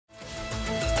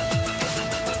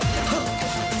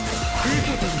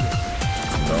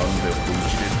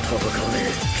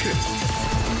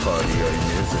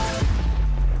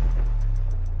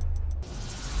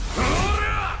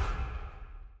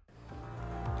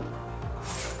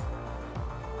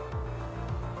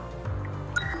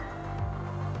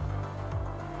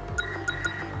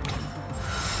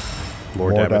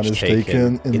More damage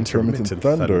taken, intermittent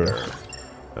thunder.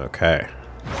 Okay.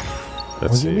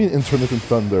 What do you mean intermittent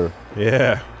thunder?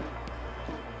 Yeah.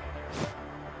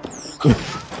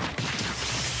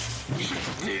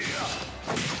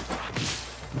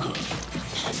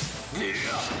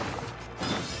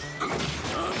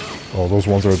 Oh, those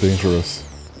ones are dangerous.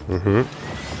 Mm-hmm.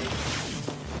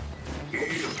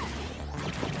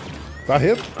 That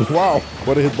hit? Wow,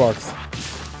 what a hitbox.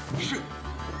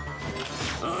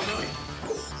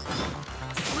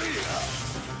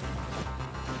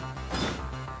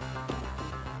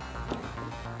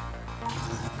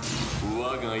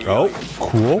 Oh,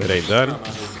 cool. It ain't done.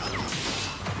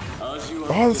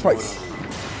 Oh, the spikes.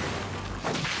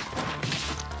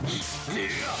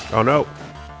 Oh no.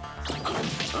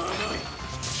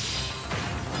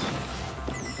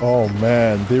 Oh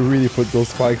man, they really put those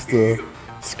spikes to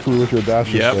screw with your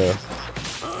dashes there.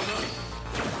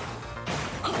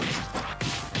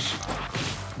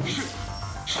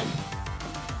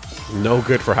 No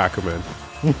good for Hakumen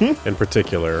in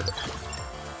particular.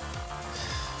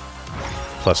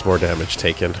 Plus more damage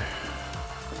taken.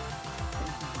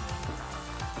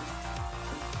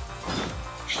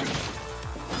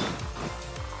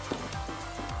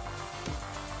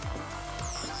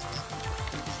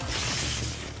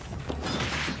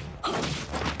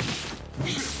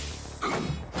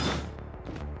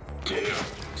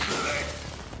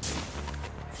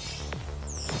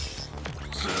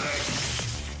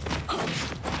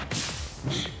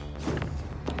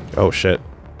 Oh shit.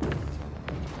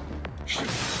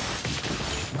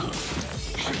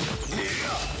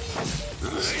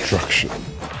 Destruction.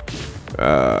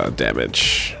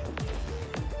 Damage.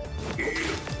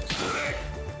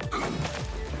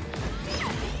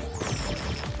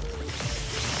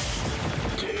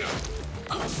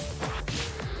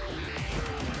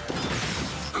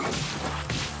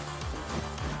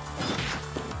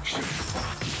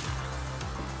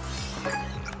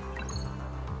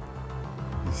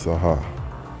 Zaha.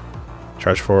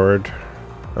 Charge forward.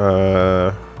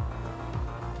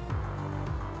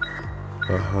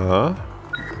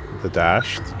 The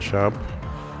dash, the jump.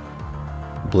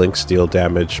 Blinks deal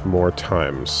damage more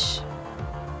times.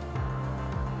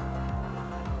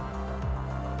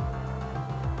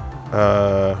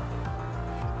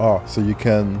 Oh, so you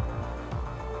can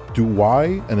do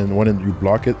Y, and then when you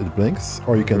block it, it blinks?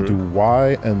 Or you can do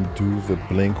Y and do the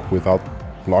blink without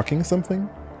blocking something,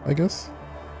 I guess?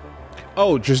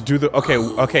 Oh, just do the...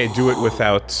 Okay, do it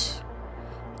without...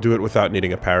 Do it without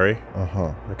needing a parry.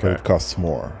 Okay. But Okay. it costs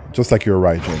more. Just like your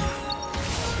Raijin.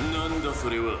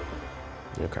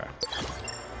 Okay.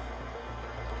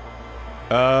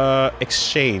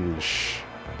 Exchange.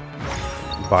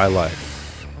 Buy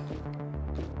life.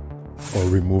 Or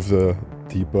remove the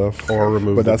debuff. Or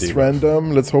remove But the that's debuff.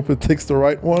 random. Let's hope it takes the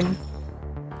right one.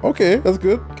 Okay, that's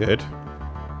good. Good.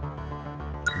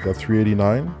 Got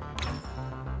 389.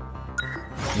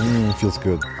 Feels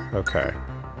good. Okay.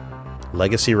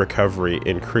 Legacy recovery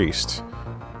increased.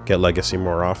 Get legacy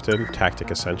more often. Tactic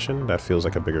ascension. That feels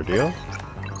like a bigger deal.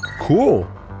 Cool.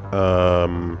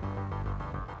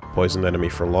 Poison enemy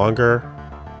for longer.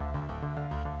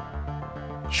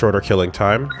 Shorter killing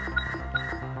time.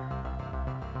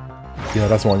 Yeah,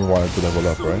 that's the one you wanted to level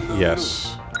up, right?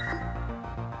 Yes.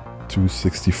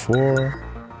 264.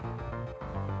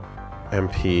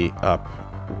 MP up,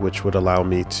 which would allow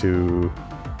me to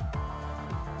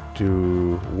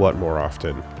do what more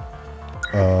often?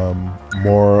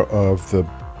 More of the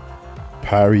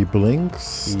parry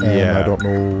blinks, and Yeah. I don't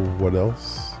know what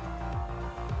else.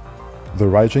 The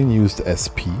Raijin used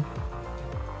SP.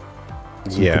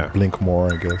 So you Yeah. could blink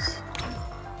more, I guess.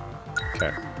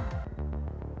 Okay.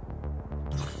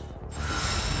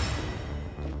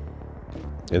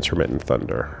 Intermittent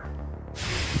thunder.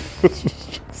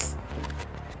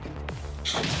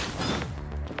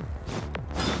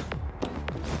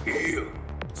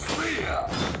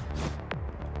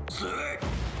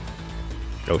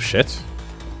 Oh shit.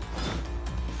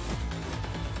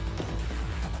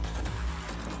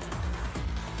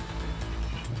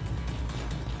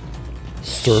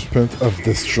 Serpent of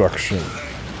Destruction.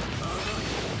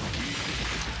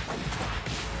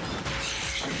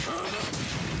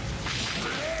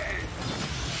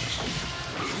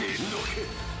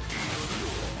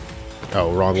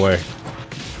 Oh, wrong way.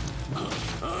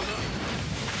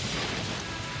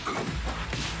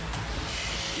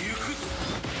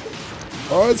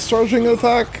 Oh, it's charging an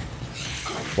attack!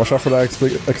 Watch out for that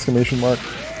exclamation mark.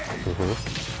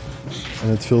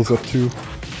 And it fills up too.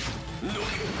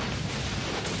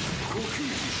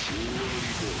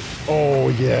 Oh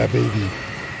yeah, baby.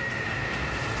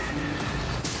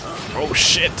 Oh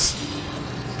shit!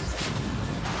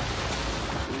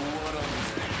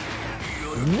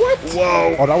 What?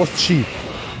 Whoa! Oh, that was cheap.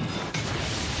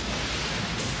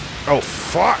 Oh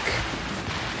fuck!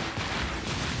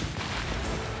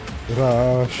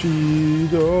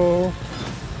 Rashido.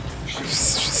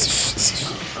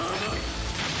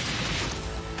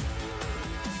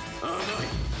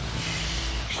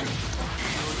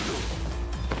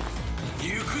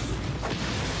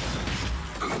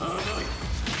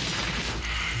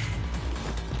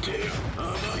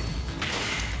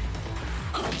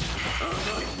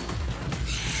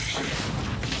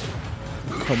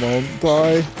 Come on,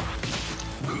 die.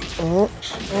 Oh.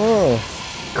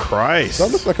 Christ.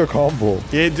 That looked like a combo.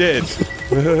 Yeah, it did.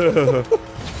 Did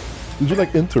you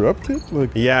like interrupt it?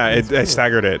 Like, yeah, I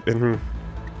staggered it.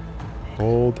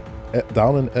 Hold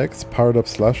down and X, powered up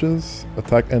slashes,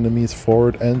 attack enemies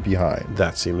forward and behind.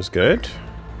 That seems good.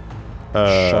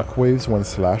 Shockwaves when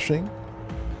slashing.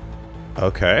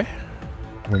 Okay.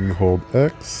 When you hold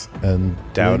X and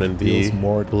down and B deals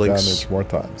more blinks. damage more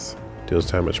times.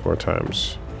 Deals damage more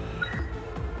times.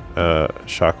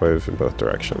 Shockwave in both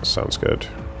directions. Sounds good.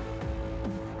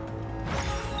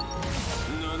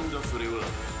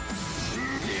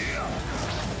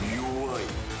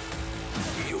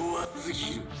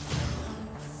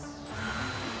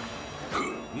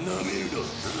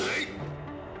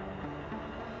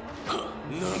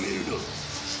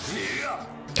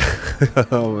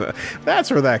 Oh, that's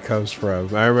where that comes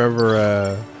from. I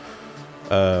remember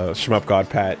Shmup God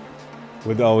Pat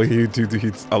would always he'd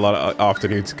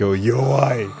often he'd go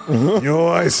Yoai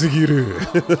Yoai Sugiru.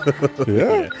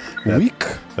 Yeah. Weak.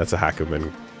 That's a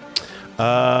Hakumen.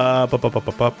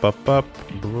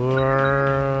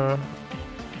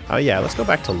 Oh yeah, let's go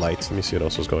back to lights. Let me see what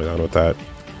else was going on with that.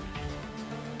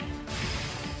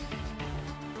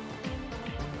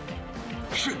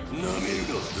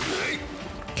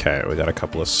 Okay, we got a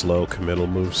couple of slow committal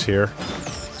moves here.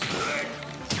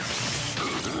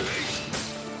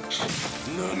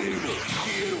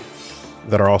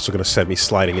 That are also going to send me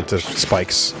sliding into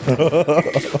spikes.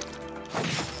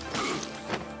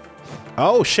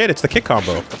 Oh shit, it's the kick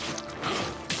combo.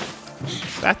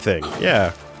 That thing,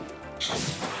 yeah.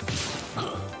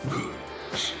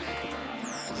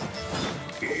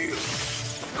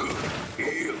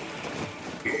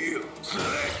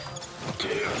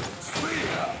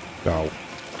 Oh.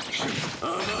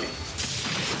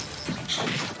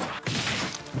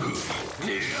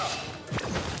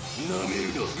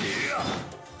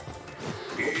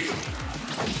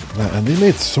 Man, and they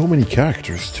made so many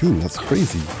characters too. That's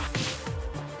crazy.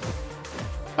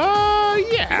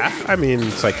 Yeah. I mean,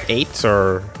 it's like 8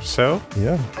 or so.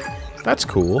 Yeah. That's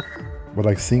cool. But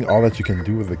like seeing all that you can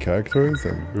do with the characters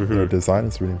and their design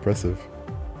is really impressive.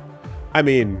 I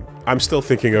mean, I'm still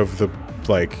thinking of the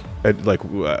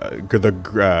the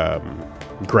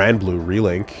Grand Blue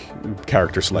Relink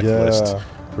character select list,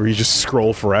 where you just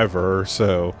scroll forever.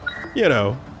 So, you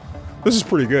know, this is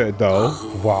pretty good though.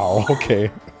 Wow.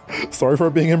 Okay. Sorry for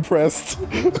being impressed.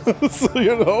 So,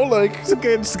 you know, like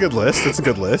It's a good list. It's a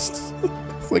good list.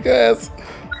 it's like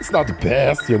it's not the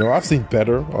best. You know, I've seen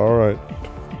better. All right.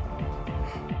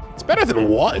 It's better than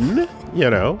 1. You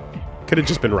know. Could have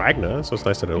just been Ragna, so it's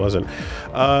nice that it wasn't.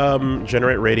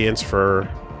 Generate radiance for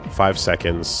 5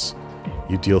 seconds.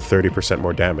 You deal 30%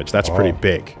 more damage. That's pretty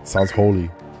big. Sounds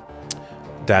holy.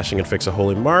 Dashing and fix a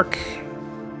holy mark.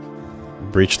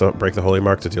 Break the holy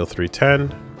mark to deal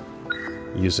 310.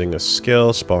 Using a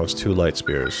skill spawns 2 light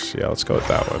spears. Yeah, let's go with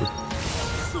that one.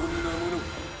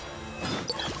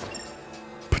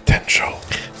 Potential.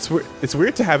 It's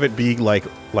weird to have it be like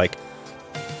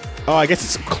oh, I guess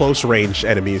it's close range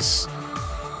enemies.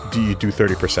 Do you do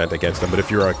 30% against them? But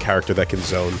if you're a character that can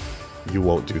zone, you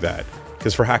won't do that.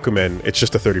 Because for Hakumen, it's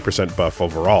just a 30% buff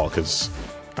overall, because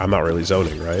I'm not really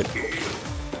zoning, right?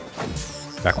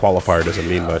 That qualifier doesn't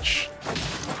mean much.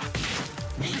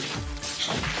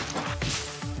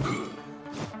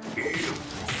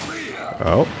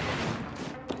 Oh.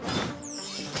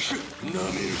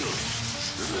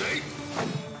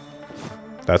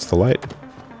 That's the light.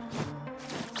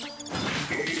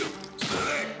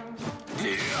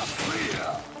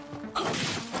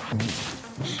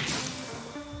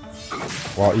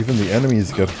 Wow, even the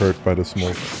enemies get hurt by the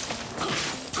smoke.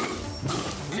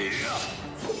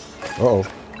 Uh-oh.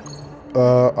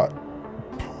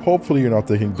 Hopefully you're not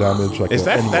taking damage like Is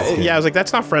that yeah, I was like,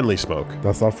 that's not friendly smoke.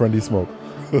 That's not friendly smoke.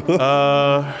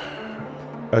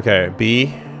 Okay,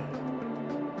 B.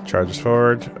 Charges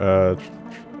forward.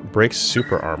 Breaks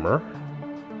super armor.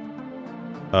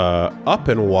 Up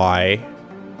and Y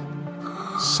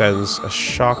sends a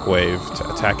shockwave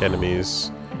to attack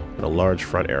enemies in a large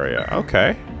front area.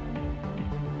 Okay.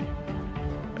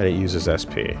 And it uses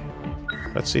SP.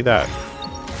 Let's see that.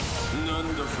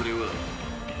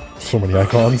 So many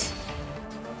icons.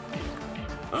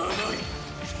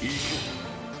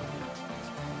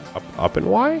 Up and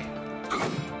Y?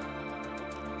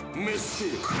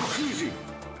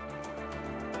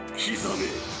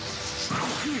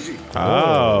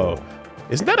 Oh.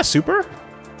 Isn't that a super?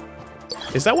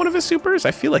 Is that one of his supers?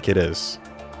 I feel like it is.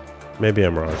 Maybe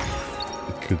I'm wrong.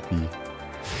 It could be.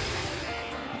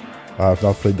 I have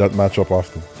not played that matchup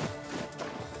often.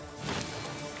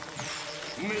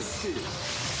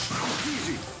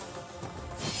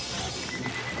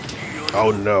 Oh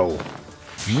no.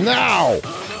 Now!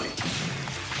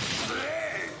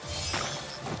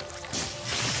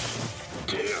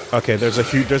 Okay, there's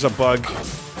a bug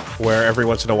where every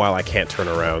once in a while I can't turn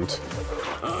around.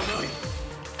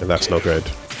 And that's no good.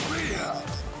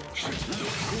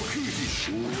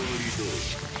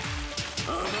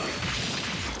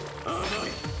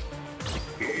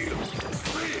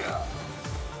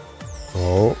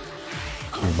 Oh.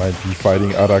 We might be fighting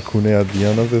Arakune at the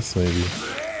end of this, maybe.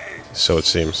 So it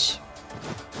seems.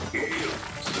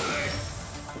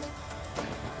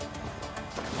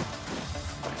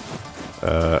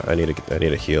 I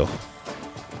need a heal.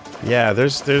 Yeah,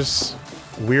 there's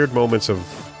weird moments of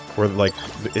where like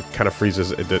it kind of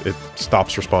freezes. It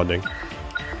stops responding.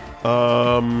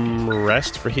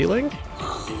 Rest for healing.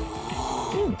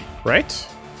 Right?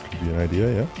 Could be an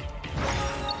idea, yeah.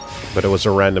 But it was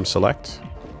a random select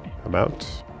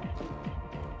amount.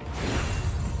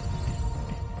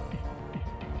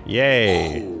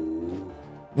 Yay!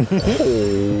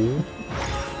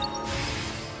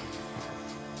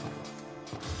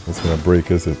 It's gonna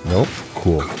break, is it? Nope.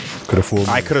 Cool. Could have fooled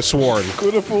me. I could have sworn.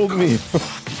 Could have fooled me.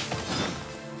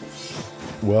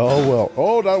 Well, well.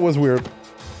 Oh, that was weird.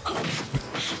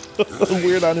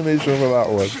 Weird animation for that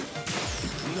one.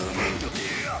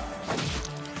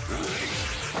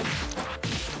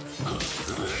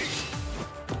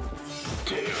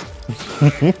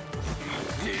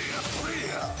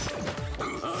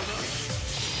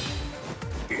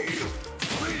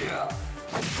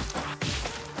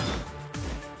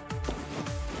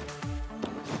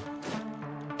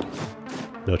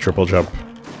 No triple jump.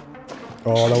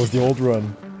 Oh, that was the old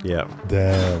run. Yeah.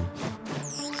 Damn.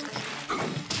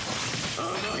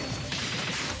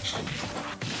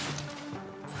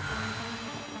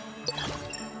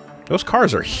 Those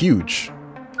cars are huge.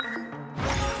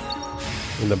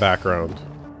 In the background.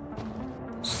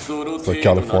 It's like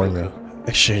California.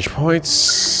 Exchange points.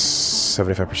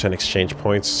 75% exchange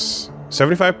points.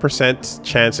 75%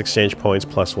 chance exchange points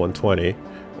plus 120.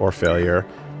 Or failure.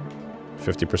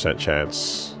 50%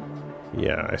 chance.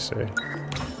 Yeah, I see.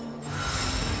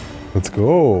 Let's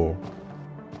go.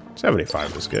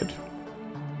 75 is good.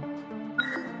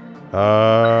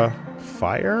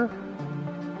 Fire?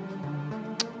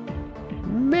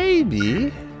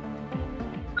 Maybe.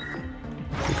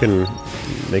 You can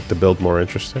make the build more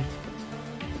interesting.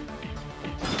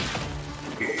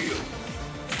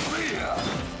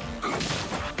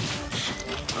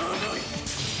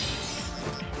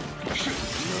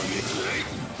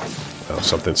 Oh,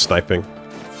 something sniping.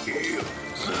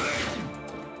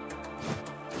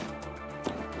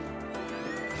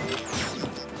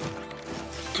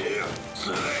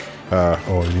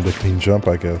 Oh, you need a clean jump,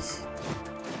 I guess.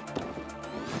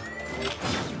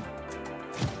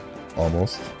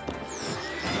 Almost.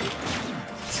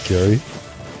 Scary.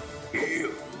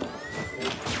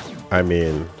 I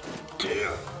mean,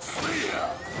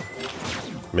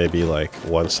 maybe like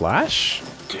one slash?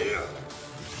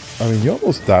 I mean, you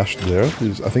almost dashed there.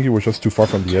 I think you were just too far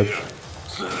from the edge.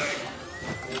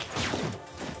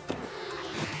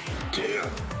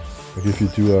 Like if you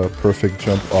do a perfect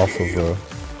jump off of a...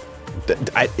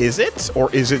 Is it?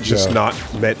 Or is it just not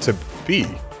meant to be?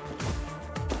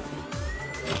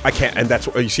 I can't, and that's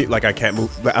what you see, like I can't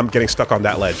move. I'm getting stuck on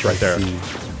that ledge right there.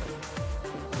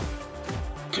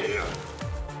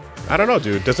 I don't know,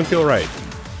 dude. It doesn't feel right.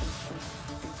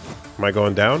 Am I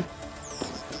going down?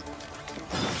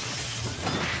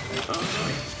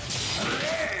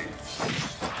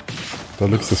 That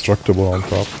looks destructible on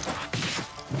top.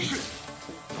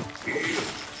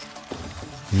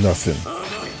 Nothing.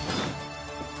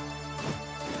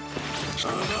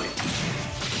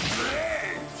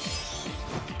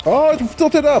 Oh, it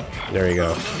tilted up! There you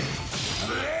go.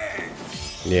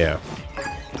 Yeah.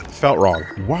 felt wrong.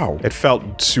 Wow. It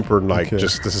felt super like Okay.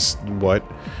 just this is what.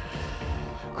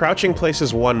 Crouching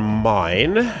places 1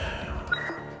 mine.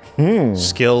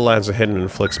 Skill lands a hit and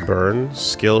inflicts burn.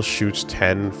 Skill shoots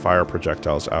 10 fire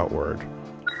projectiles outward.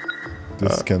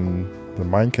 This the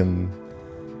mine can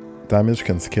damage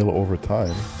can scale over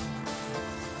time.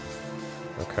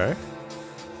 Okay.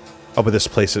 Oh, but this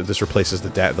replaces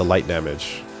the light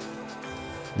damage.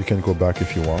 You can go back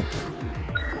if you want.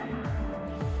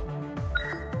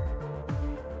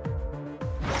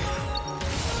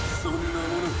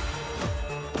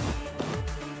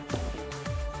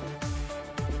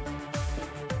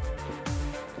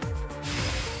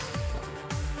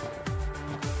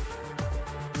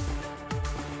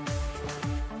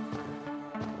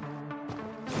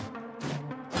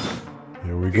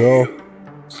 Here we go.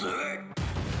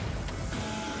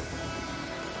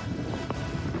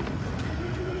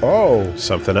 Oh,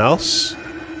 Something else?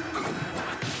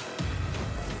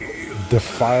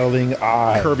 defiling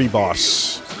eye. Kirby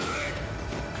boss.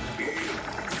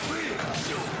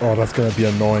 Oh, that's gonna be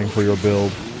annoying for your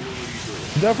build.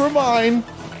 Never mind.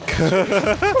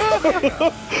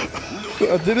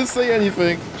 I didn't say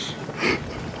anything.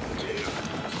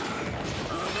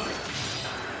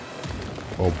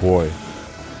 Oh boy.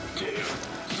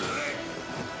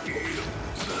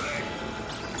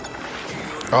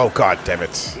 Oh god damn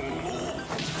it.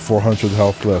 400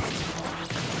 health left.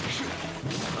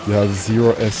 You have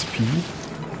 0 SP.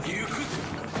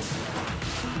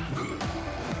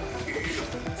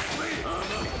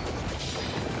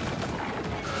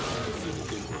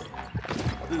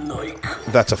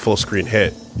 That's a full screen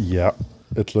hit. Yeah.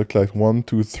 It looked like 1,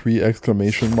 2, 3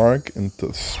 exclamation mark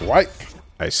into swipe.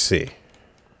 I see.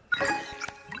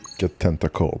 Get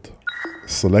tentacled.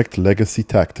 Select legacy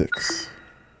tactics.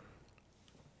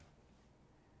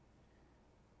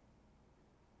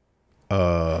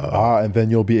 And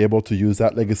then you'll be able to use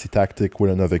that legacy tactic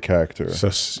with another character. So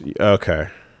okay.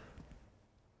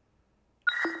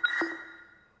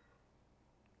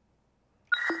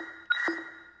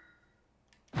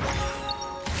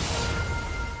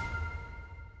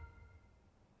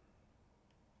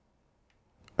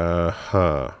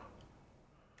 Uh-huh.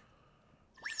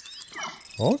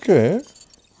 Okay.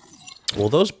 Well,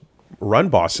 those run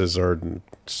bosses are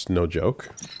no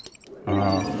joke.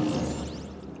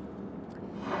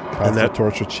 Path the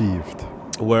torch achieved.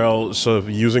 Well, so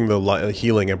using the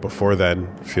healing it before then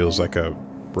feels like a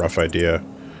rough idea.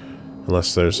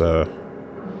 Unless there's a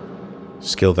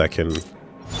skill that can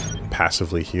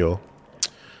passively heal.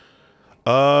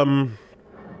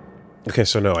 Okay,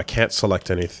 so no, I can't select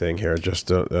anything here.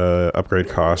 Just upgrade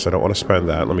costs. I don't want to spend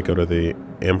that. Let me go to the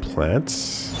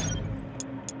implants.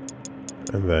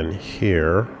 And then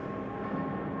here.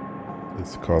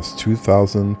 This costs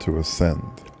 2,000 to ascend.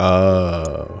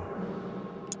 Oh.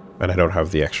 And I don't have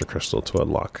the extra crystal to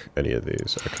unlock any of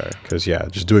these. Okay. Because, yeah,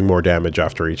 just doing more damage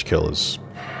after each kill is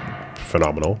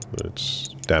phenomenal.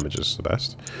 Damage is the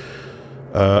best.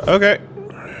 Okay.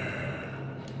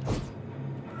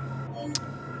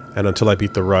 And until I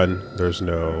beat the run, there's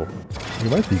no... You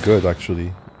might be good,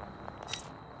 actually.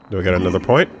 Do I get another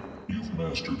point? You've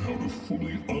mastered how to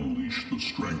fully unleash the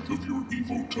strength of your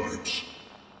Evo types.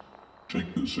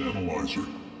 Take this analyzer.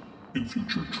 In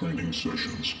future training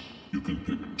sessions, you can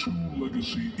pick 2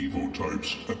 legacy Evo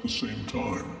types at the same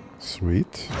time.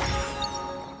 Sweet.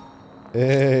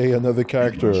 Hey, another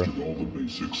character. You've mastered all the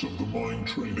basics of the mind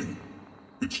training.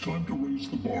 It's time to raise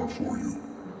the bar for you.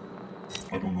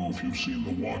 I don't know if you've seen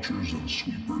the Watchers and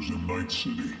Sweepers in Night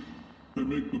City. They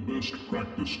make the best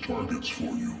practice targets for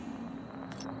you.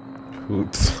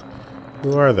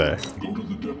 Who are they? Go to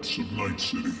the depths of Night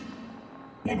City.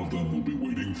 One of them will be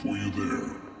waiting for you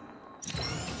there.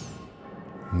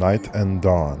 Night and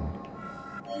Dawn.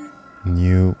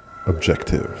 New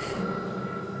objective.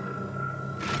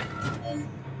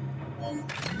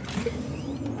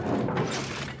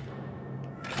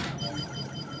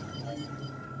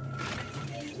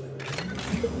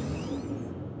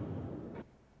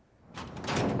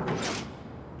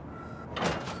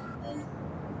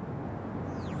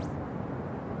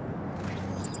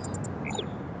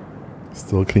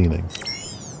 Still cleaning.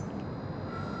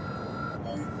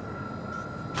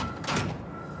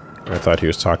 I thought he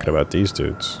was talking about these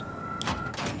dudes.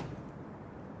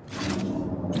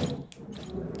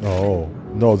 Oh.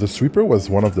 No, the Sweeper was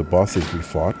one of the bosses we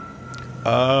fought.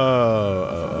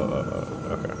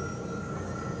 Okay.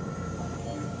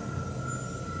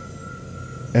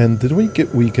 And did we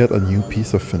get a new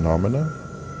piece of phenomena?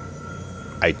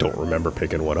 I don't remember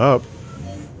picking one up.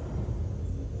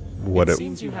 What It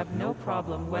seems you have no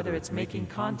problem whether it's making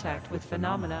contact with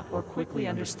phenomena or quickly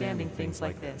understanding things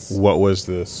like this. What was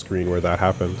the screen where that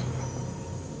happened?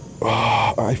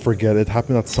 I forget. It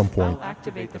happened at some point. I'll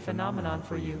activate the phenomenon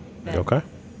for you, then. Okay.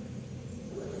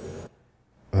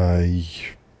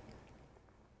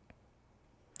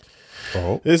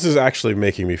 Oh. This is actually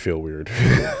making me feel weird.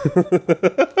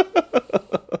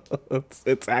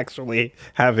 It's actually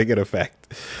having an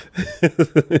effect.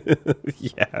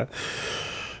 Yeah.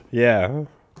 Yeah.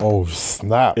 Oh,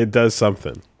 snap. It does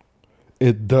something.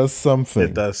 It does something.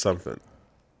 It does something.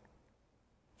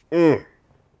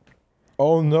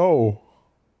 Oh, no.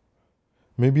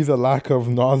 Maybe the lack of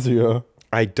nausea.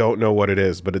 I don't know what it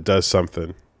is, but it does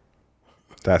something.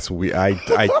 That's weird.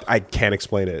 I can't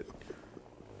explain it.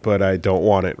 But I don't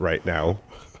want it right now.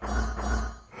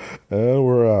 And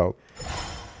we're out.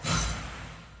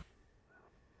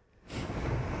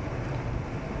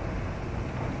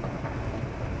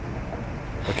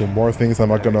 Okay, more things I'm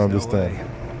not gonna understand. No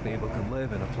way people can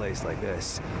live in a place like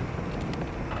this.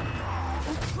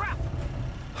 Oh crap!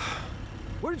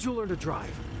 Where did you learn to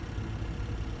drive?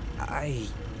 I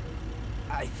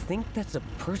think that's a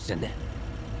person.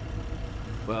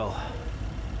 Well,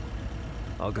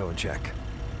 I'll go and check.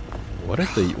 What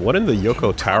in the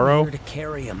Yoko Taro? To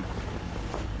carry him.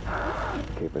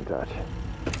 Keep in touch.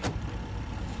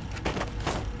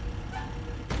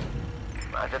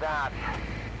 Roger that.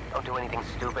 Don't do anything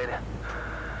stupid.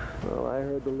 Well, I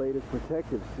heard the latest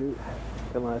protective suit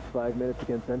can last 5 minutes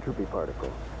against entropy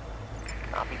particles.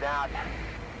 Copy that.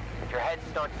 If your head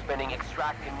starts spinning,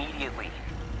 extract immediately.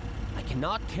 I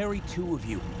cannot carry two of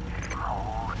you.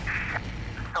 Oh, shit.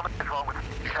 Something's wrong with the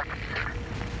second suit.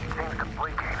 It seems to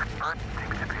break. Bert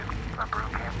thinks it's his. Remember who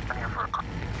came in here for a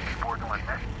sport like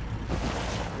this?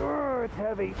 Oh, it's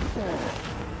heavy.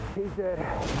 He's dead.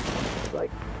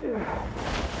 Like,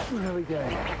 really dead.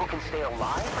 Think people can stay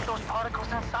alive with those particles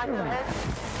inside their heads?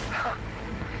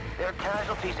 There are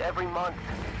casualties every month.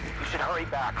 You should hurry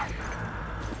back.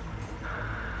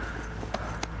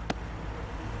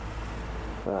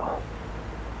 Well,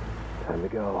 time to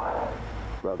go.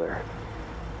 Brother,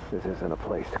 this isn't a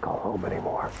place to call home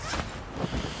anymore.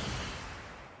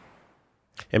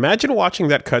 Imagine watching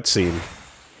that cutscene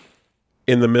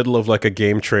in the middle of like a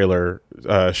game trailer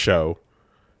show,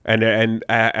 and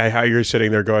how you're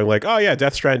sitting there going like, "Oh yeah,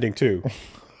 Death Stranding 2,"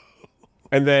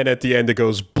 and then at the end it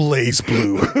goes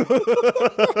BlazBlue.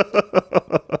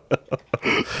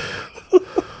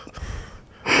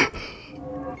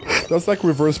 That's like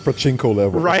reverse pachinko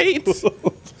level. Right?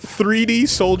 3D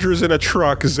soldiers in a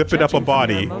truck zipping up a Judging from your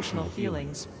body. emotional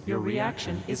feelings, your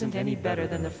reaction isn't any better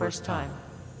than the first time.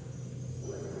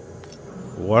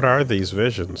 What are these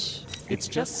visions? It's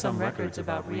just some records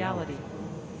about reality.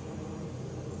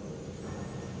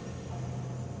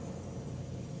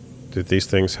 Did these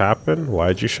things happen?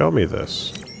 Why'd you show me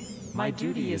this? My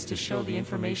duty is to show the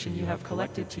information you have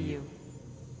collected to you.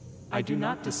 I do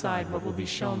not decide what will be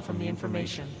shown from the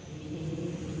information.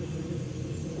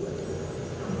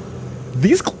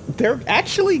 They're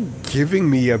actually giving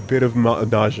me a bit of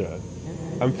nausea.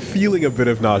 I'm feeling a bit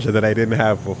of nausea that I didn't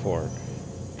have before.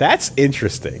 That's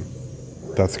interesting.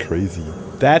 That's crazy.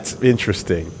 That's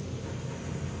interesting.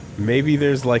 Maybe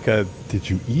there's like a... Did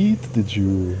you eat? Did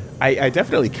you... I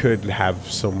definitely could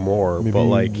have some more, Maybe but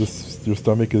like... your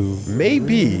stomach is...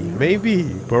 Maybe.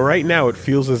 But right now it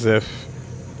feels as if,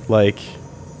 like,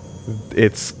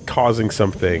 it's causing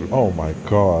something. Oh my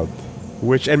god.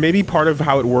 And maybe part of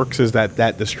how it works is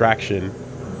that distraction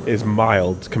is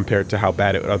mild compared to how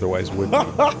bad it otherwise would be.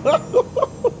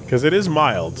 Because it is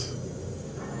mild.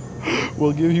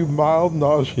 Will give you mild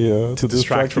nausea to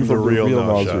distract from the real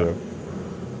nausea.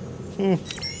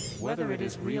 Whether it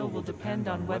is real will depend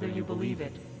on whether you believe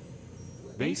it.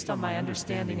 Based on my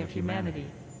understanding of humanity,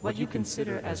 what you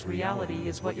consider as reality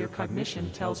is what your cognition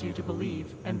tells you to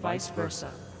believe, and vice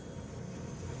versa.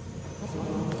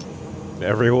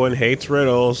 Everyone hates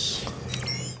riddles.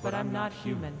 But I'm not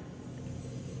human.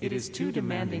 It is too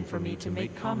demanding for me to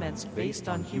make comments based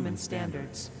on human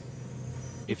standards.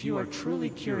 If you are truly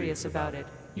curious about it,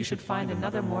 you should find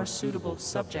another more suitable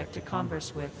subject to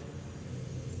converse with.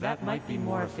 That might be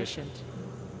more efficient.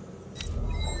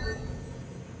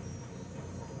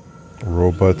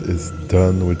 Robot is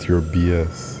done with your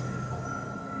BS.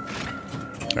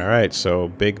 Alright, so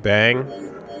Big Bang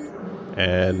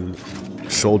and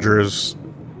soldiers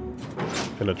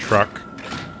in a truck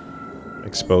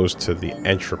exposed to the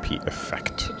entropy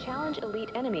effect. To challenge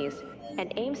elite enemies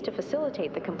and aims to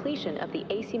facilitate the completion of the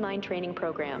AC Mine training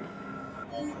program.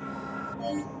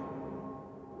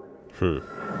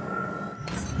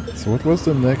 So what was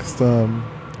the next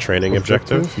training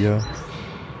objective? Yeah.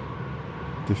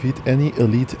 Defeat any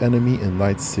elite enemy in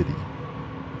Night City.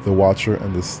 The Watcher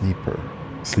and the Sweeper.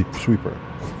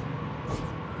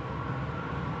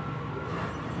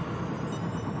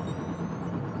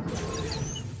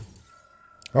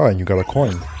 Oh, and you got a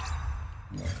coin.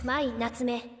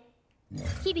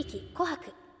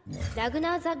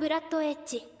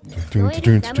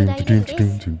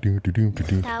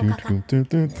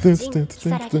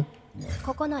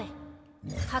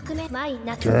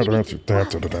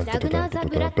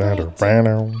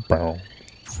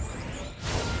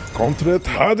 Contre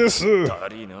Hades!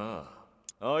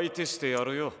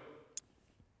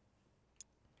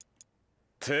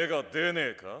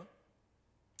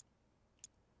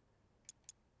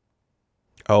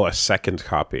 Oh, a second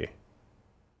copy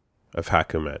of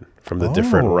Hakumen from the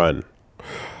different run.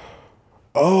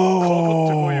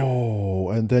 Oh,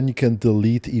 and then you can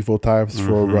delete evil types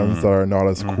for runs that are not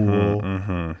as cool.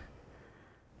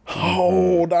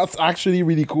 Oh, that's actually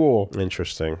really cool.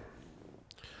 Interesting.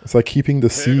 It's like keeping the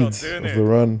seeds of the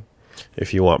run.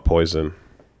 If you want poison.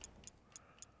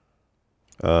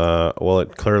 Well,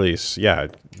 it clearly is, yeah,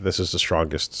 this is the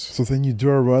strongest. So then you do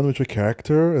a run with your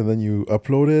character, and then you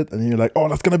upload it, and you're like, oh,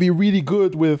 that's going to be really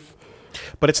good with...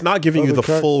 But it's not giving you the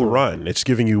full run. It's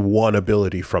giving you one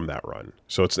ability from that run.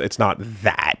 So it's not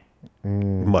that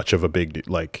much of a big...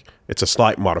 Like, it's a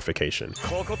slight modification.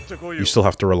 You still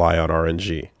have to rely on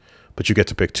RNG. But you get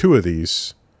to pick 2 of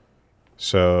these.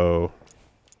 So...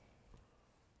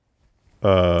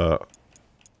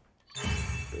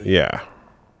 yeah.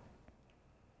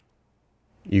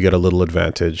 You get a little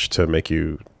advantage to make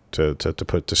you to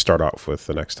start off with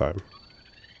the next time.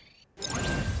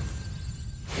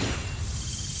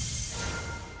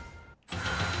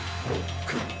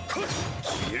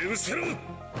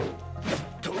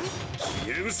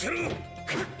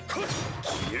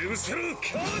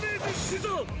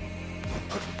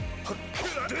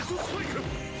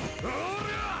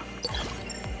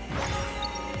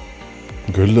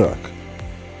 Good luck.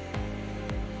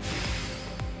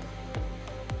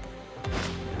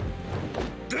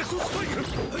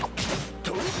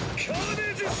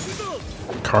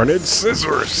 Carnage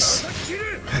Scissors!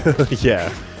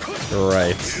 Yeah,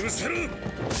 right.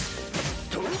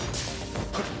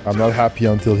 I'm not happy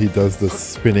until he does the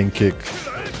spinning kick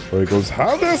where he goes,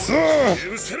 Hades!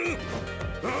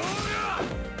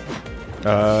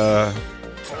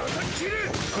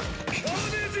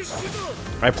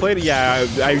 I played it, yeah,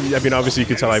 I mean, obviously you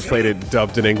can tell I played it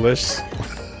dubbed in English,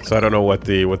 so I don't know what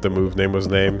the move name was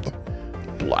named.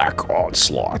 Black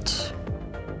Onslaught.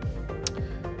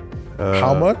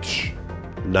 How much?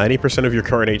 90% of your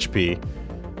current HP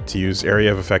to use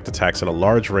area of effect attacks in a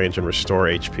large range and restore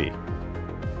HP.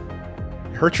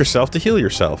 Hurt yourself to heal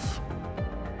yourself.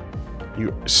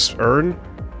 You earn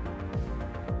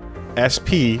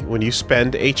SP when you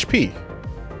spend HP.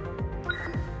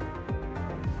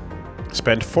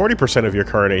 Spend 40% of your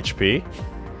current HP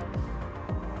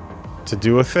to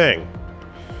do a thing.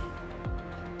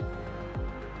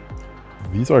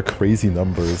 These are crazy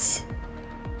numbers.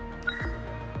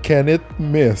 Can it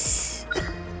miss?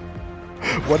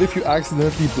 What if you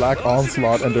accidentally Black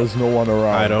Onslaught and there's no one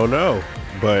around? I don't know,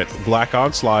 but Black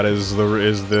Onslaught is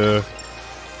the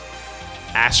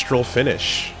astral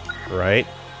finish, right?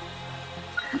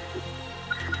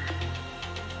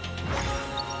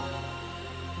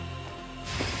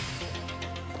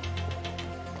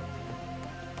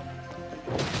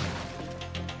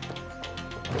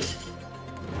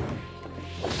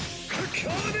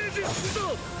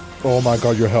 Oh my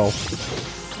god, your health.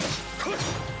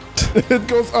 It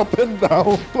goes up and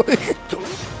down. Like.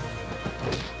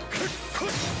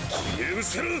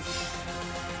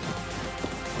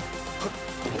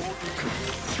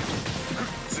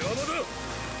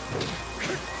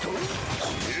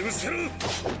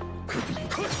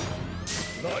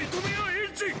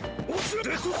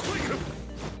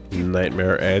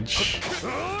 Nightmare Edge.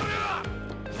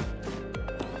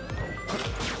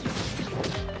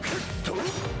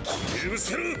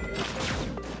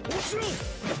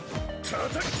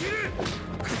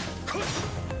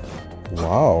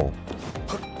 Wow.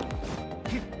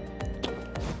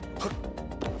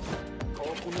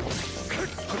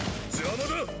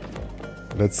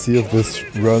 Let's see if this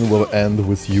run will end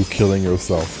with you killing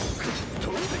yourself.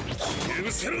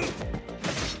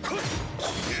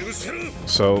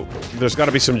 So there's got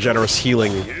to be some generous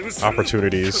healing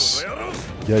opportunities.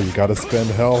 Yeah, you gotta spend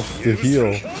health to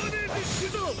heal.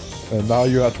 And now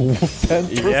you're at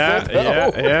 10%.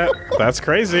 Yeah. That's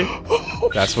crazy.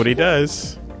 That's what he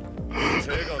does.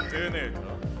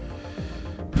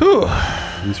 Whew.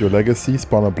 Use your legacy,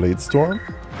 spawn a Blade Storm.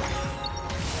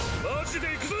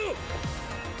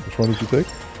 Which one did you take?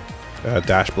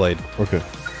 Dash blade. Okay.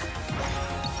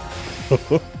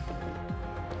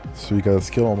 So you got a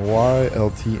skill on Y,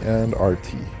 LT, and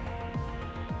RT.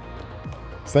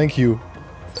 Thank you.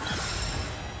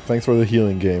 Thanks for the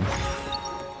healing game.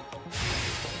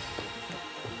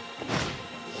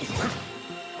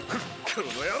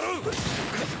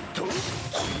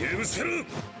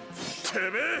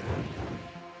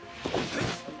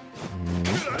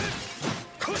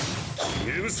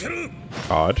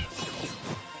 Odd.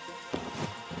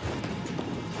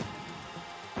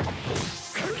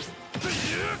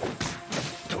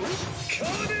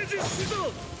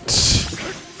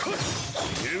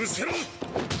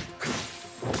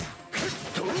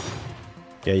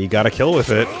 Yeah, you gotta kill with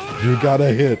it. You gotta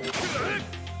hit.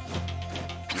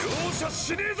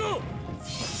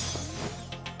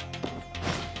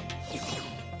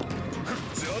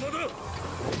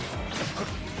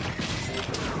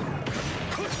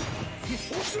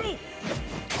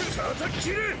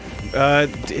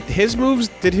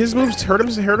 Did his moves hurt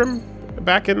him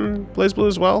back in BlazBlue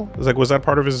as well? Was that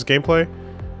part of his gameplay?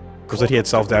 Was that he had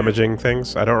self-damaging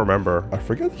things? I don't remember. I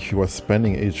forget he was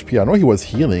spending HP. I know he was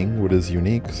healing with his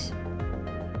uniques.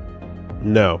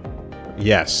 No.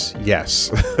 Yes.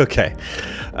 Okay.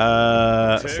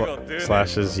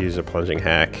 Slashes use a plunging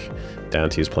hack. Down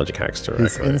to use plunging hacks directly.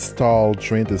 His install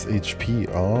drained his HP.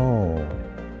 Oh.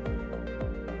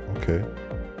 Okay.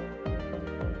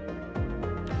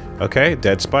 Okay,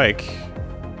 dead spike.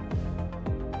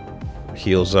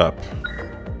 Heals up.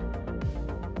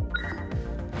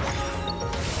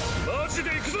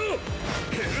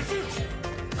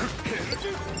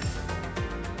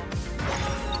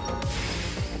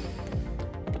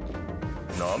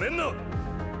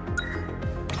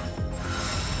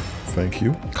 Thank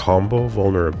you. Combo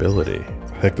vulnerability.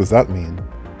 Heck does that mean?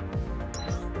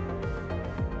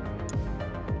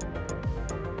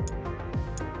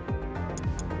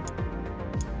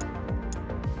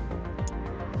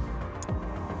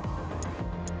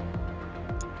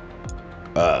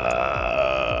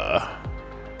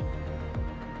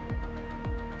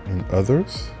 And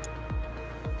others?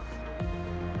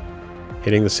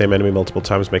 Hitting the same enemy multiple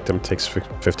times make them take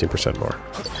 15% more.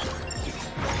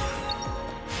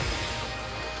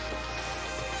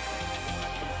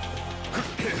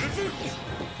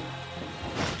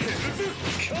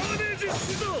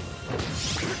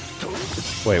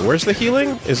 Wait, where's the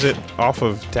healing? Is it off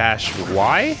of dash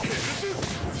Y?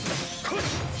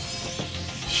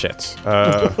 Shit.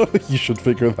 You should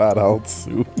figure that out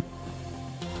soon.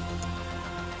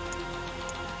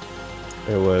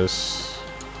 It was...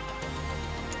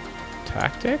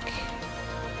 tactic?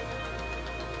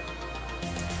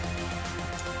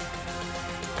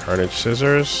 Carnage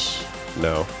scissors?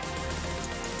 No.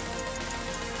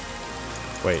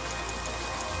 Wait.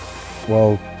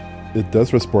 Well, it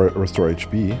does restore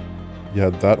HP. You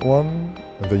had that one,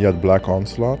 and then you had Black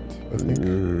Onslaught, I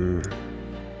think.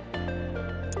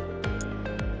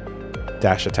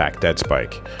 Dash attack, dead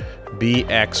spike.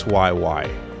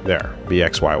 BXYY. There.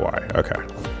 BXYY. Okay.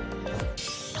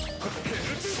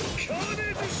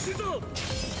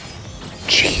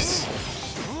 Jeez.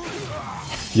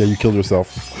 Yeah, you killed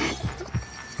yourself.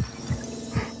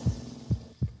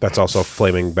 That's also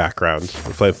flaming background.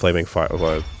 Flaming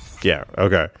fire. Yeah,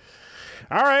 okay.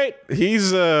 Alright,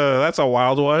 he's, that's a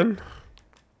wild one.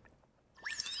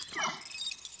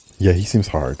 Yeah, he seems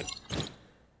hard.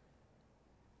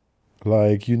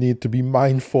 Like, you need to be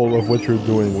mindful of what you're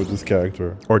doing with this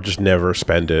character. Or just never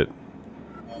spend it.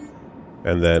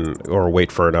 And then, or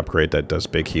wait for an upgrade that does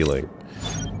big healing.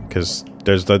 Because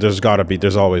there's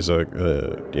always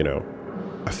a, you know,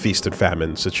 a feast and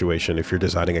famine situation if you're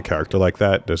designing a character like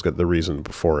that. There's the reason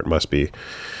before it must be.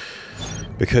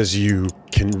 Because you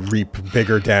can reap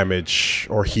bigger damage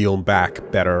or heal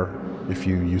back better if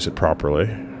you use it properly.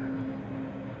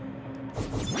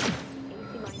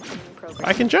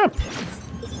 I can jump.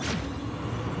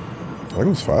 That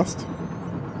goes fast.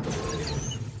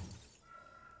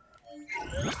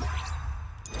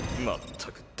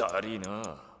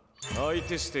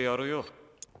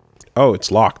 Oh,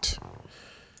 it's locked.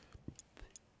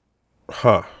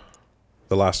 Huh.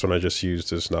 The last one I just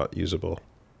used is not usable.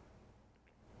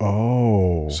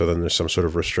 Oh. So then there's some sort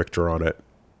of restrictor on it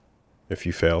if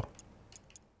you fail.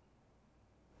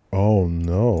 Oh,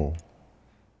 no.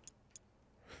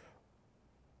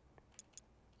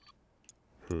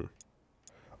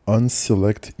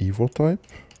 Unselect Evo type?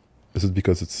 Is it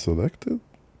because it's selected?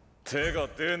 It's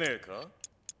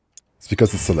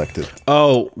because it's selected.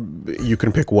 Oh, you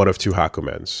can pick one of two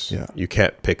Hakumens. Yeah. You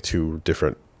can't pick two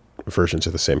different versions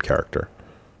of the same character.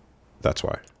 That's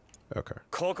why. Okay.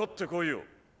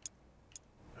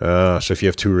 So if you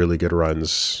have 2 really good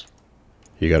runs,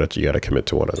 you gotta commit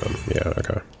to one of them. Yeah,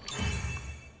 okay.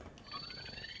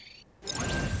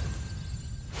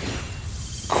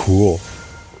 Cool.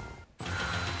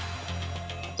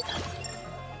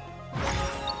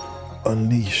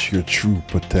 Unleash your true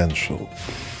potential.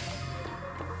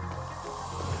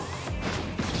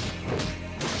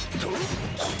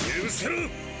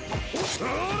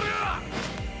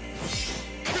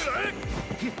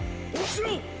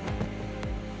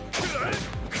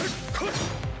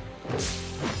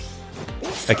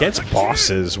 Against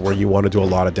bosses where you want to do a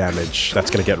lot of damage,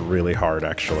 that's going to get really hard,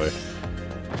 actually.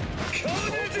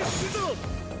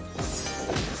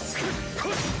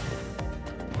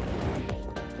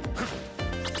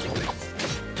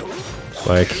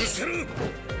 Like,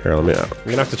 here, I'm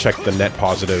gonna have to check the net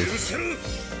positive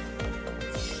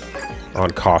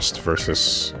on cost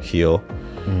versus heal.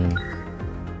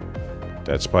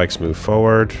 Dead spikes move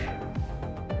forward.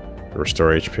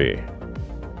 Restore HP.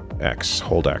 X.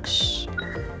 Hold X.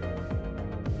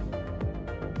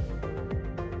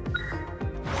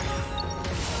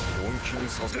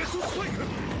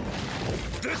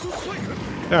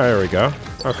 Oh, there we go.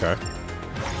 Okay.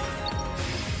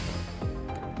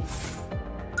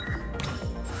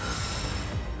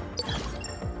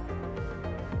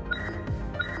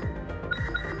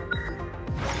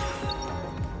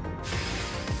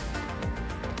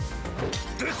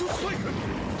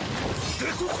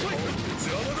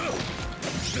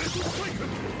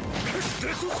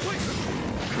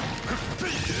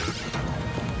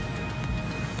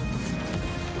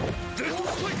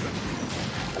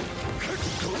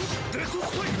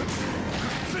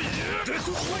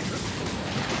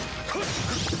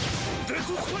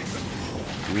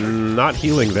 Not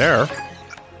healing there.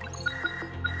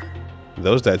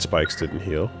 Those dead spikes didn't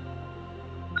heal.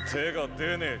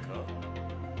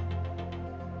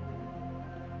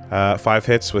 5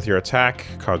 hits with your attack.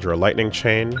 Conjure a lightning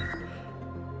chain.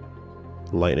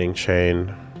 Lightning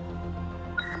chain.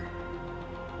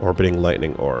 Orbiting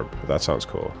lightning orb. That sounds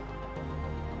cool.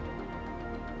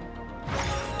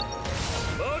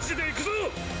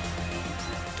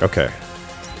 Okay.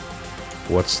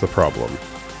 What's the problem?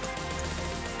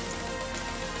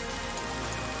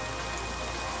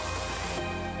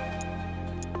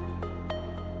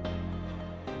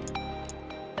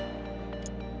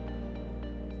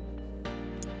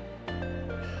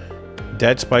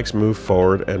 Dead spikes move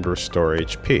forward and restore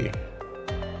HP.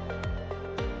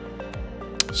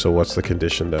 So what's the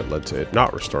condition that led to it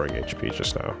not restoring HP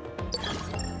just now?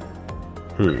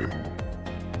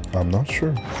 I'm not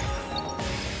sure.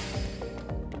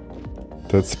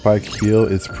 That spike heal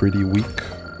is pretty weak.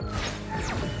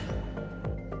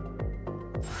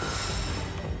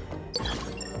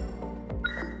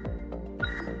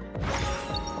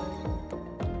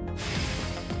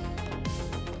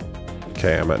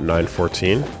 Okay, I'm at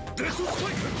 914.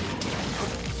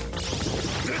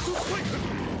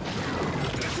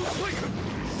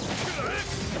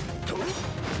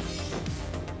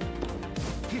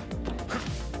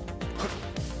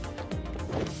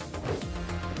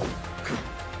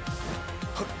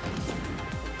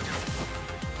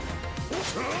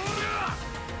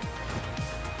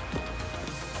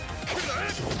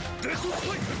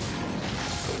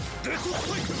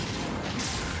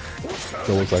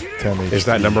 That was like 10 HP. Is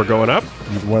that number going up?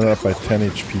 It went up by 10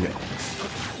 HP.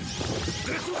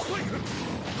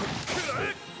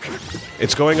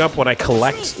 It's going up when I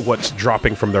collect what's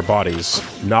dropping from their bodies,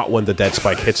 not when the dead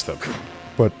spike hits them.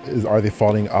 But are they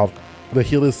falling out? The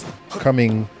heal is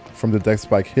coming from the dead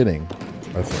spike hitting,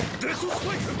 I think.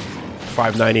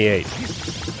 598.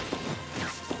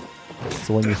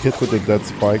 So when you hit with the dead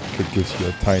spike, it gives you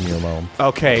a tiny amount.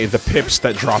 Okay, the pips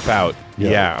that drop out. Yeah.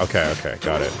 Yeah, okay,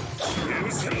 got it.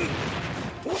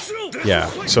 Yeah,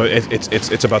 so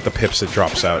it's about the pips that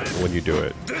drops out when you do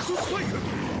it.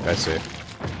 I see.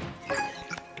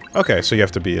 Okay, so you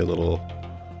have to be a little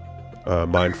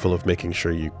mindful of making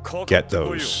sure you get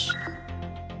those.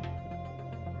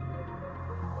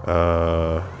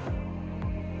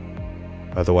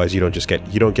 Otherwise, you don't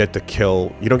get the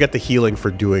kill. You don't get the healing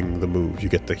for doing the move. You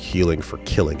get the healing for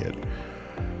killing it.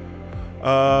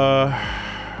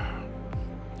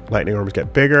 Lightning orbs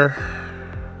get bigger.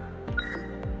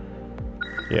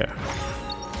 Yeah.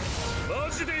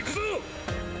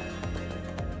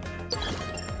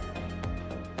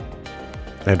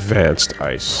 Advanced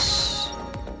ice.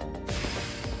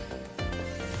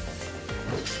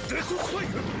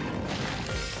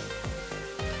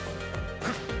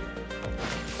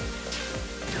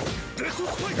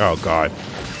 Oh god.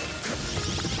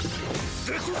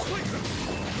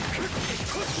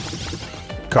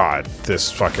 God,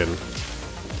 this fucking...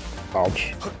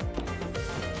 Ouch.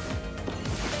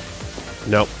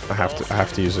 Nope, I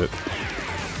have to use it.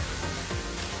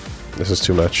 This is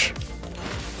too much.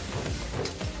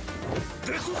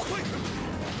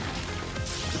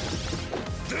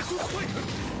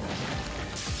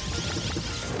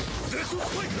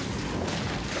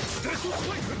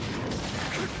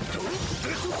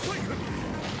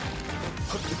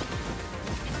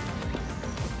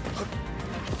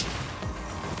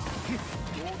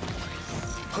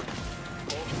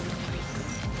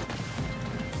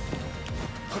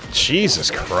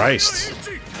 Jesus Christ.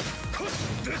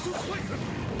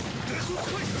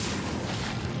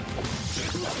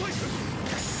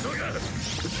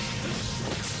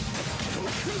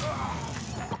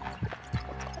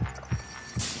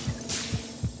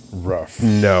 Rough.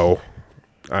 No.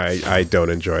 I don't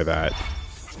enjoy that.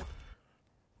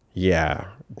 Yeah.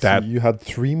 That So you had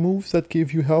 3 moves that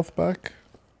gave you health back?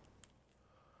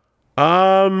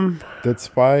 That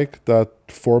spike, that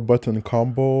 4-button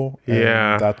combo, and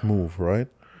yeah, that move, right?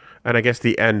 And I guess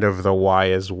the end of the Y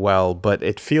as well, but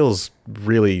it feels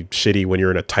really shitty when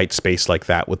you're in a tight space like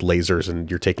that with lasers and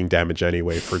you're taking damage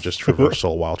anyway for just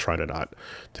traversal while trying to not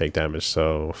take damage,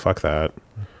 so fuck that.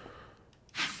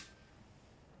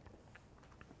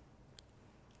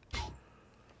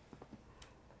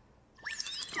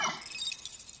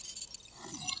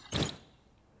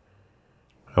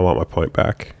 I want my point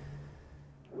back.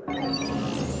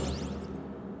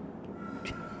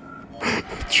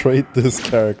 Trade this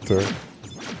character.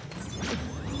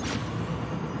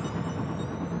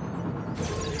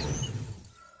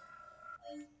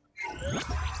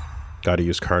 Gotta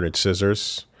use Carnage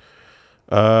Scissors.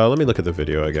 Let me look at the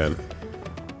video again.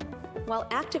 While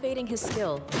activating his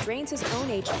skill drains his own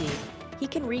HP, he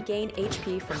can regain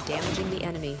HP from damaging the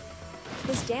enemy.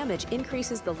 His damage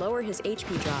increases the lower his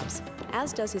HP drops,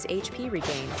 as does his HP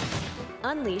regain.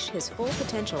 Unleash his full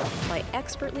potential by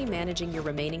expertly managing your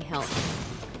remaining health.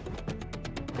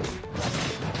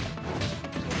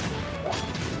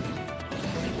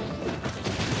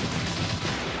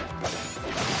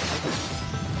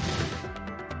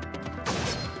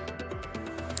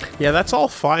 Yeah, that's all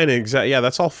fine. Yeah,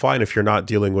 that's all fine if you're not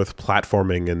dealing with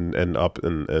platforming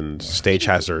and stage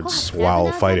hazards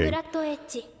while fighting.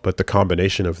 But the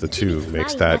combination of the two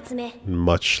makes that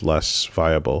much less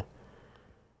viable.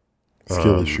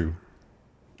 Skill issue.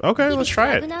 Okay, let's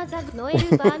try it.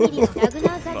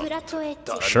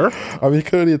 Sure. I mean,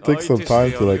 clearly it takes some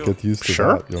time to like get used to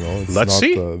that, you know? It's Let's not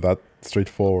see. That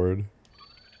straightforward.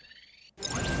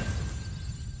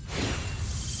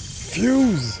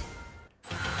 Fuse!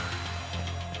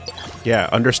 Yeah,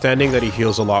 understanding that he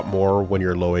heals a lot more when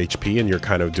you're low HP and you're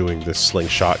kind of doing this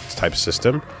slingshot type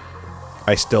system,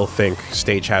 I still think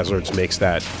stage hazards makes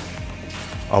that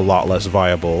a lot less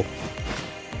viable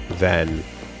than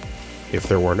if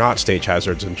there were not stage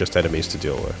hazards and just enemies to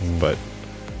deal with. But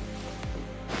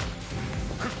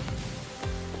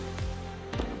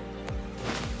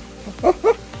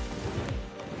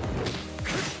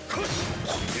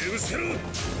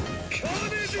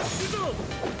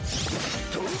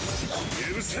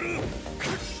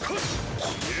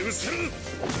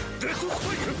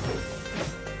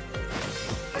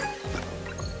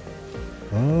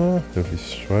Heavy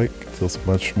strike deals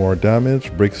much more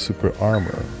damage, breaks super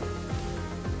armor.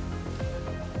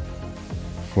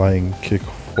 Flying kick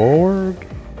forward.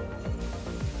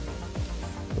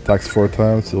 Attacks 4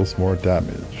 times, deals more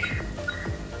damage.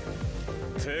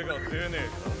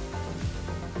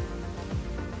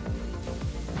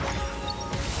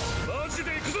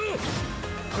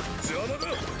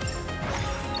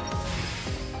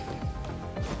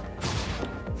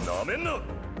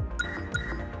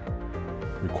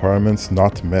 Requirements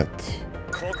not met.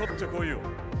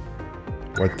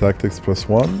 White tactics +1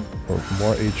 or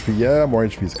more HP. Yeah, more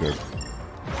HP is good.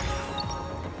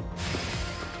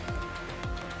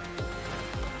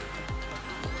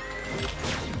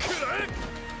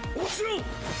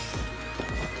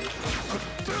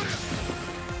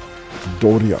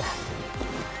 Doria.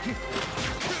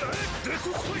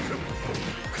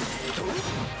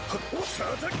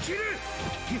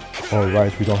 All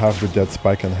right, we don't have the dead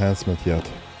spike enhancement yet.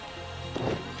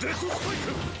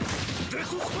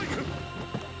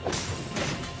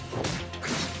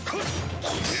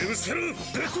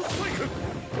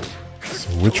 So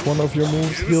which one of your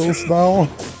moves heals now?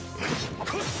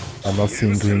 I'm not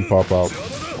seeing green pop out.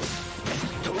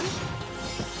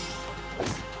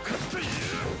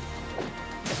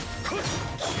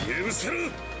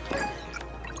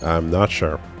 I'm not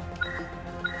sure.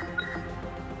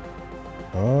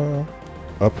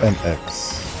 Up and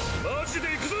X.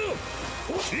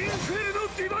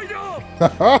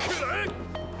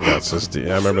 Yeah, That's just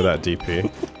I remember that DP.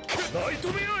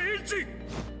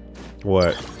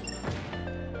 What?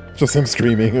 Just him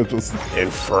screaming. It just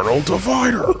Infernal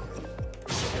Divider.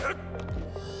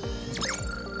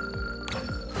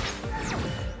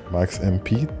 max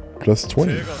MP plus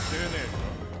 20.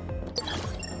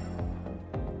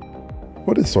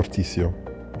 What is Sorticio?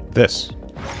 This.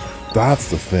 That's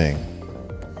the thing.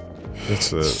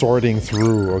 It's a Sorting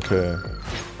through, okay.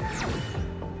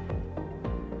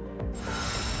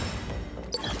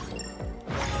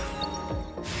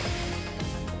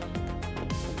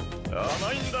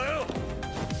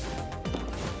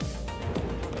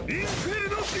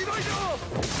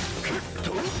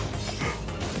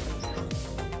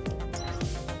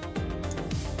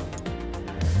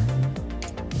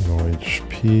 No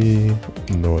HP,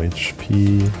 no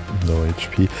HP, no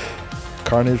HP.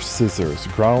 Carnage Scissors.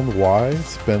 Ground Y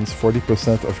spends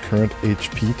 40% of current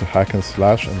HP to hack and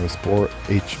slash and restore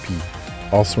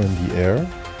HP. Also in the air.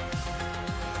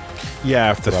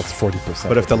 yeah. If the, That's 40%.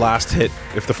 but if the last hit,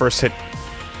 if the first hit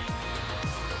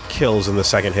kills and the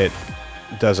second hit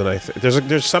doesn't,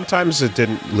 there's sometimes it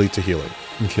didn't lead to healing.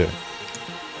 Okay.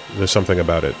 There's something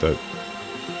about it that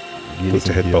you need to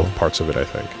Doesn't hit heal. both parts of it, I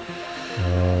think.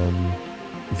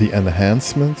 The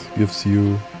enhancement gives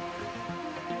you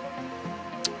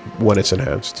When it's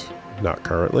enhanced. Not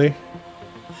currently.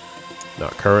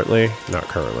 Not currently. Not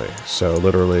currently. So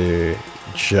literally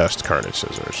just Carnage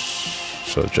Scissors.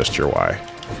 So just your Y.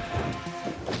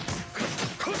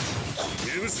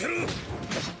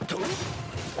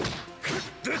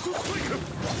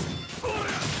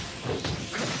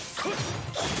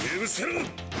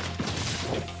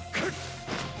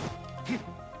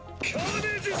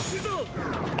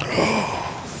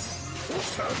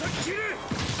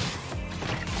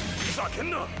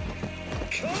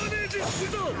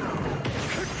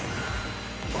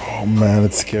 Oh man,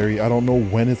 it's scary. I don't know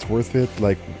when it's worth it,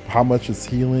 like how much is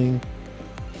healing.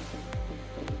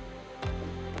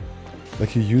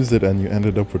 Like you used it and you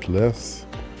ended up with less.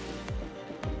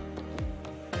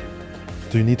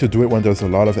 Do you need to do it when there's a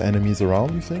lot of enemies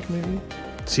around, you think, maybe?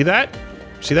 See that?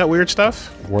 See that weird stuff?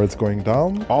 Where it's going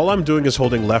down? All I'm doing is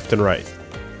holding left and right.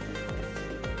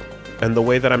 And the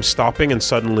way that I'm stopping and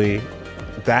suddenly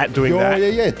that doing that.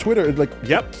 Yeah, Twitter, it like...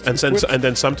 Yep. And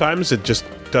then sometimes it just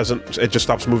doesn't, it just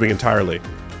stops moving entirely.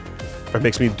 It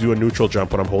makes me do a neutral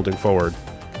jump when I'm holding forward.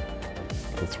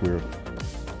 That's weird.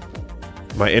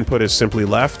 My input is simply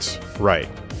left, right.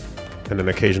 And then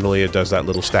occasionally it does that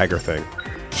little stagger thing.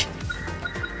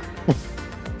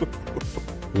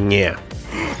 Yeah.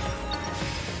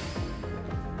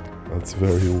 That's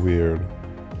very weird.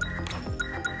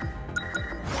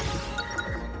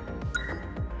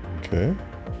 Okay,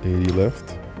 80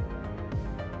 left.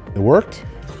 It worked?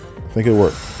 I think it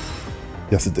worked.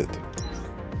 Yes, it did.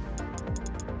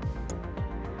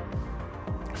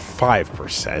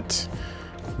 5%.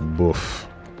 Boof.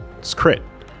 It's crit.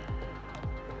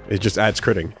 It just adds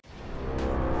critting.